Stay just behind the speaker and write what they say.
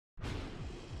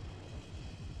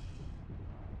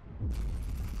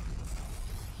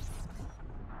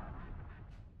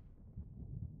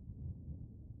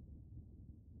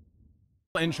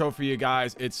Intro for you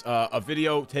guys. It's a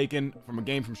video taken from a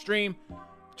game from stream.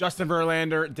 Justin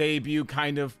Verlander debut,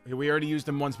 kind of. We already used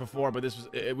him once before, but this was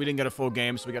we didn't get a full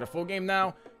game, so we got a full game now.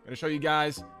 I'm gonna show you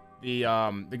guys the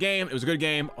game. It was a good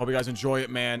game. Hope you guys enjoy it,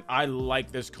 man. I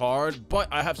like this card, but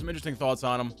I have some interesting thoughts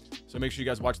on him. So make sure you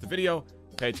guys watch the video,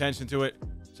 pay attention to it,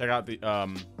 check out the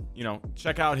you know,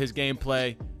 check out his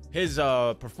gameplay, his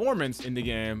performance in the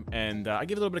game, and I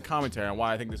give a little bit of commentary on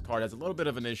why I think this card has a little bit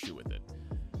of an issue with it.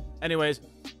 Anyways,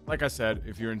 like I said,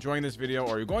 if you're enjoying this video,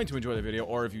 or you're going to enjoy the video,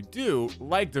 or if you do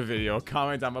like the video,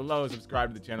 comment down below,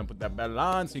 subscribe to the channel, put that bell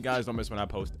on so you guys don't miss when I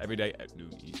post every day at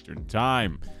noon Eastern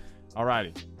time.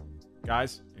 Alrighty,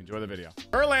 guys, enjoy the video.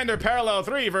 Verlander parallel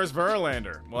 3 versus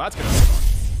Verlander. Well, that's gonna be fun.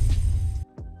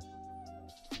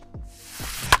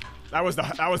 That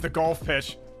was the golf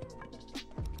pitch.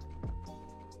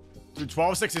 Dude,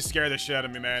 12-6 is scared the shit out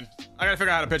of me, man. I gotta figure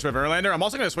out how to pitch with Verlander. I'm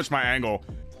also gonna switch my angle.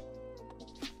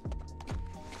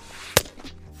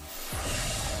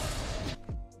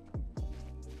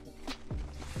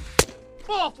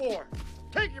 Ball 4.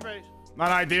 Take your base.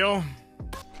 Not ideal.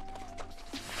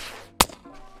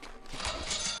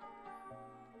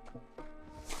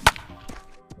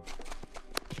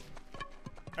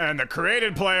 And the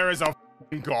created player is a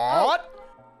god.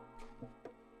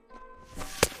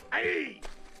 Aye.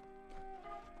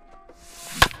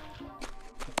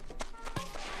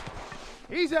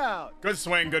 He's out. Good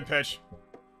swing, good pitch.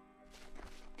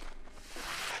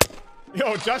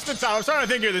 Yo, Justin, I'm starting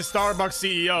to think you're the Starbucks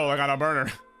CEO, like on a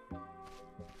burner.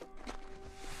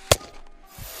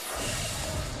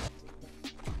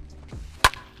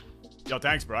 Yo,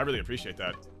 thanks, bro. I really appreciate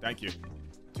that. Thank you.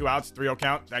 2 outs, 3-0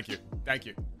 count. Thank you. Thank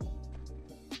you.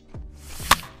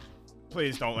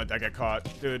 Please don't let that get caught,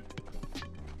 dude.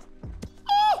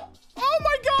 Oh! Oh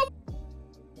my god!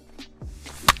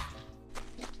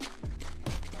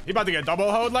 He about to get double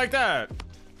hoed like that.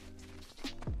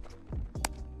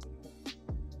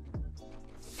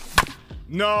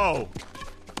 No.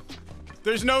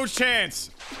 There's no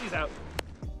chance. He's out.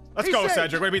 Let's go,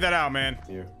 Cedric. Way to beat that out, man.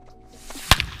 Here.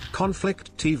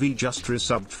 Conflict TV just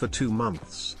resubbed for 2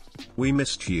 months. We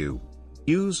missed you.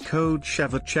 Use code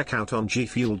OhChev at checkout on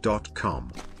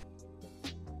gfuel.com.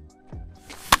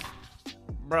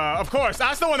 Bruh, of course.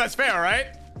 That's the one that's fair, right?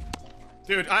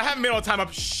 Dude, I haven't been able to time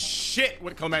up shit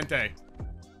with Clemente.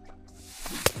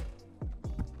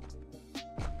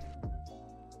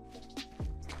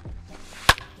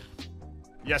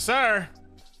 Yes, sir.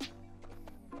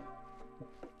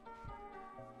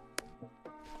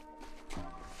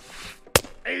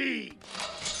 Hey.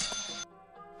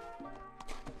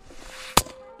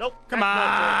 Nope. Come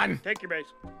on. Take your base.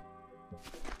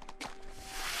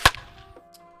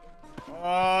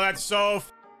 Oh, that's so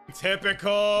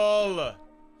typical.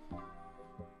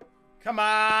 Come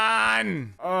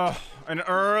on. Oh, an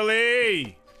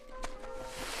early.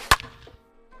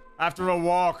 After a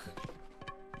walk.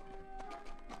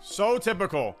 So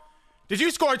typical. Did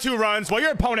you score 2 runs? Well,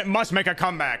 your opponent must make a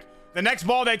comeback. The next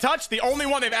ball they touch, the only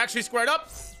one they've actually squared up.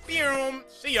 Boom.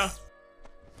 See ya.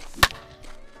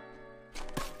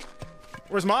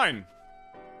 Where's mine?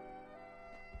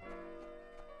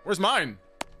 Where's mine?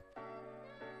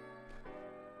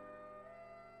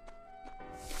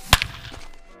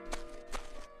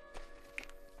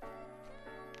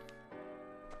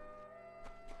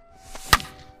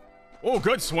 Oh,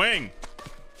 good swing.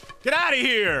 Get out of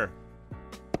here.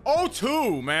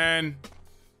 0-2, man.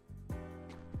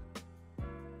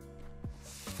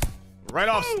 Right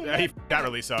off. Yeah, he f***ed that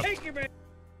release up. Take your base.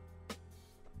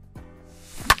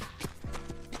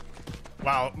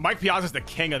 Wow, Mike Piazza's the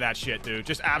king of that shit, dude.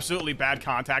 Just absolutely bad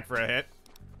contact for a hit.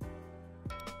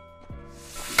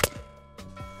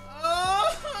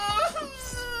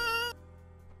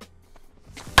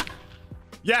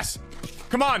 Yes.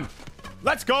 Come on.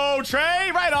 Let's go,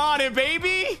 Trey. Right on it,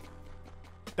 baby.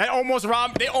 They almost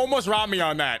robbed me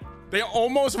on that. They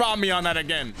almost robbed me on that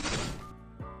again.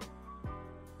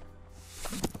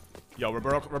 Yo,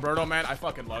 Roberto, man, I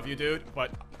fucking love you, dude.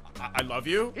 But I love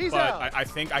you. He's but out. I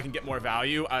think I can get more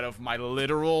value out of my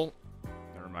literal.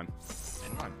 Never mind.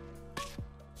 Never mind.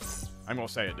 I'm gonna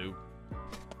say it, dude.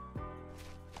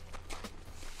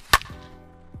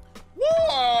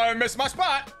 Whoa! I missed my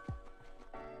spot.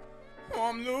 Oh,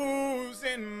 I'm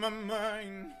losing my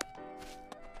mind.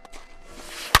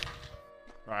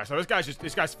 All right, so this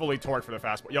guy's fully torqued for the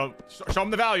fastball. Yo, show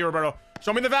him the value, Roberto.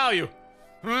 Show me the value.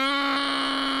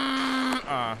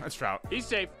 That's Trout. He's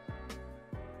safe.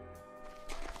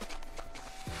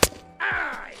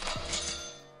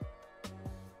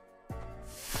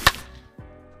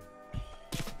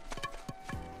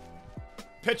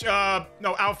 Pitch,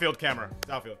 no, outfield camera. It's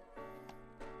outfield.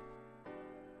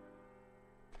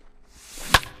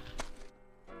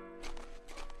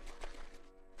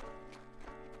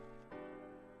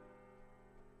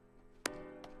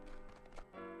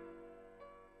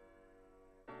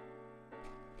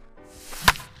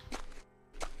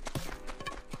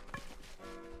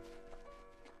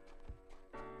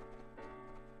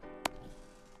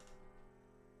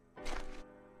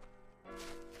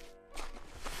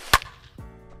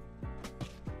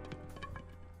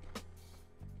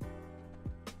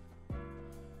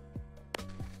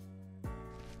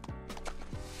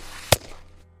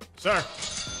 Sir.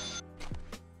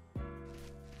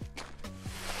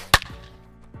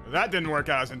 That didn't work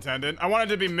out as intended. I wanted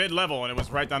to be mid-level, and it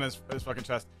was right down his fucking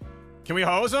chest. Can we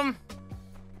hose him?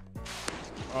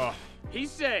 Oh. He's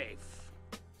safe.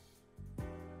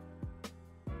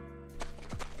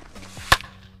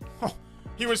 Oh,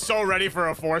 he was so ready for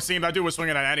a four-seam. That dude was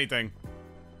swinging at anything.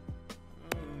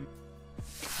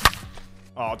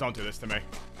 Oh, don't do this to me.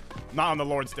 Not on the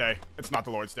Lord's Day. It's not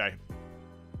the Lord's Day.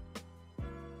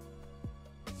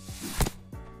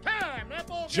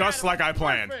 Just like I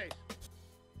planned.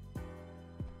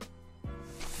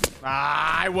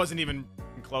 Ah, I wasn't even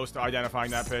close to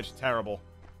identifying that pitch. Terrible.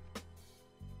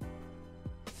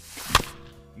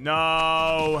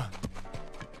 No.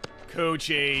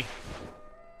 Coochie.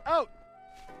 Out.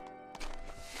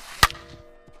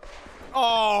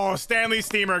 Oh, Stanley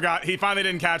Steamer he finally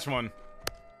didn't catch one.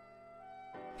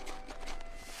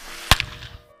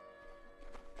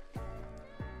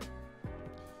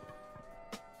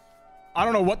 I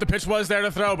don't know what the pitch was there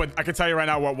to throw, but I can tell you right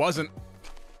now what wasn't.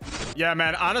 Yeah,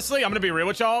 man, honestly, I'm going to be real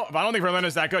with y'all. I don't think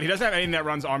Verlander's that good. He doesn't have anything that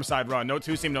runs arm side run. No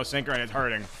two-seam, no sinker, and it's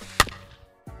hurting.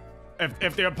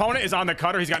 If the opponent is on the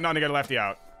cutter, he's got nothing to get a lefty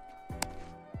out.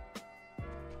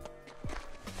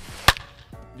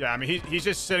 Yeah, I mean, he's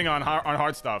just sitting on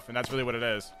hard stuff, and that's really what it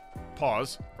is.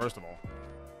 Pause, first of all.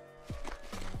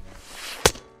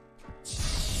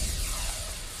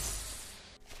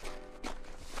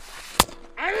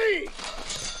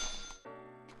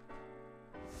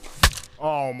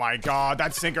 Oh my god,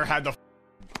 that sinker had the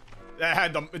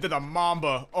it did the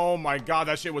mamba. Oh my god,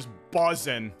 that shit was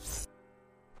buzzing.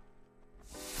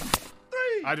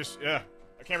 I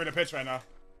can't read the pitch right now.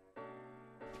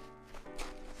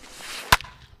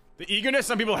 The eagerness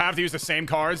some people have to use the same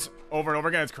cards over and over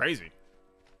again, it's crazy.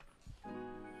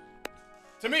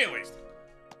 To me, at least.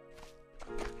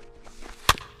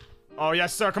 Oh,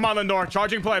 yes, sir. Come on, Lindor.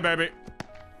 Charging play, baby.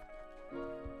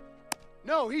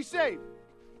 No, he's safe.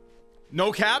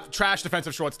 No cap, trash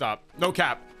defensive shortstop. No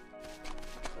cap.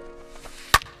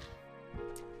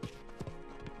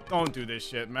 Don't do this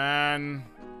shit, man.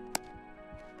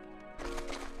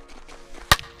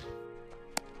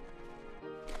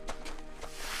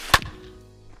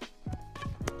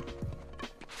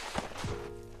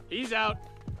 He's out.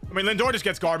 I mean, Lindor just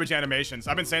gets garbage animations.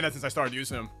 I've been saying that since I started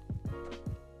using him.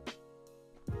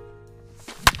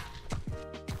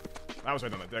 That was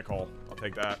right on the dick hole. I'll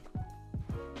take that.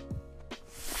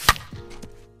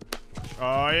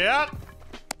 Oh, yeah.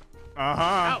 Uh-huh.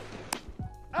 Out.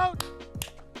 Out.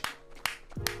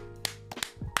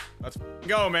 Let's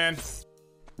go, man.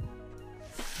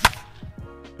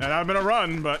 And I've been a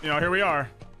run, but, you know, here we are.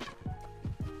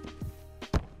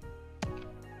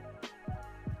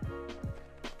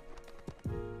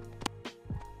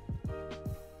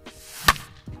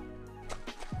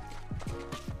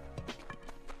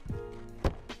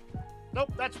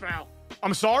 Nope, that's foul.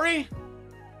 I'm sorry?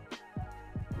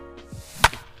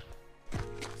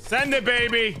 Send it,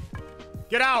 baby.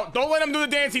 Get out. Don't let him do the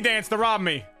dancey dance to rob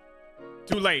me.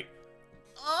 Too late.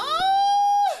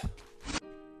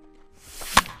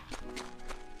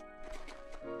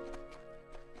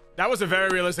 That was a very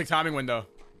realistic timing window.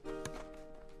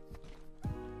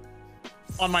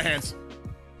 On my hands.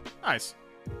 Nice.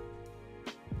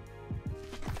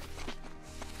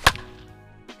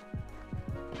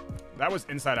 That was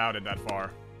inside outed that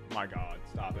far. My God,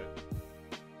 stop it.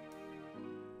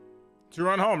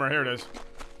 2-run homer, here it is.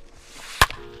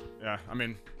 Yeah, I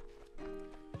mean,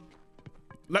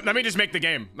 let me just make the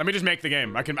game. Let me just make the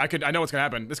game. I know what's gonna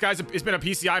happen. This guy's it's been a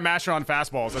PCI masher on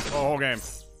fastballs. That's the whole game.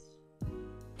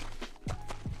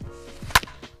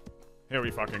 Here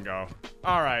we fucking go.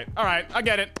 All right, I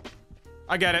get it.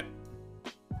 I get it.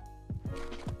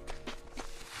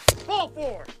 Ball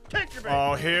 4. Take your back.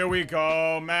 Oh, here we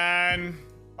go, man.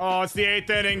 Oh, it's the 8th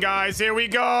inning, guys. Here we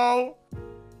go.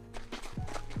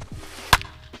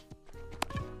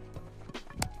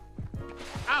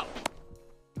 Out.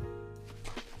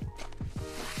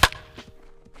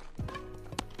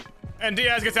 And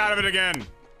Diaz gets out of it again.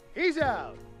 He's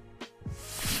out.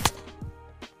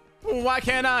 Why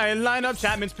can't I line up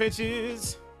Chapman's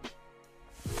pitches?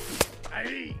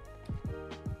 Aye.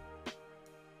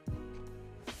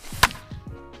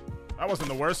 That wasn't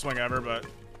the worst swing ever, but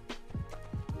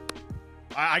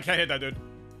I can't hit that, dude.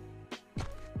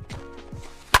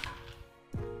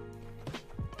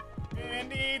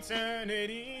 And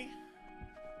eternity.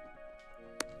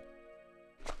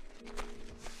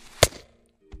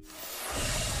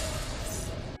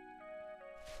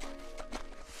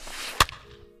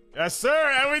 Yes,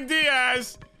 sir, Edwin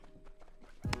Diaz.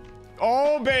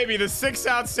 Oh, baby, the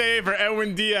 6-out save for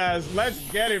Edwin Diaz. Let's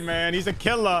get it, man. He's a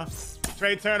killer.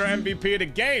 Trey Turner, MVP of the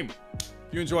game. If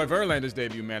you enjoy Verlander's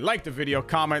debut, man, like the video,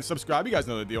 comment, subscribe. You guys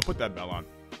know the deal. Put that bell on.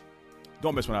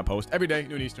 Don't miss when I post. Every day,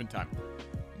 noon Eastern time.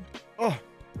 Oh,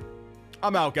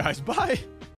 I'm out, guys. Bye.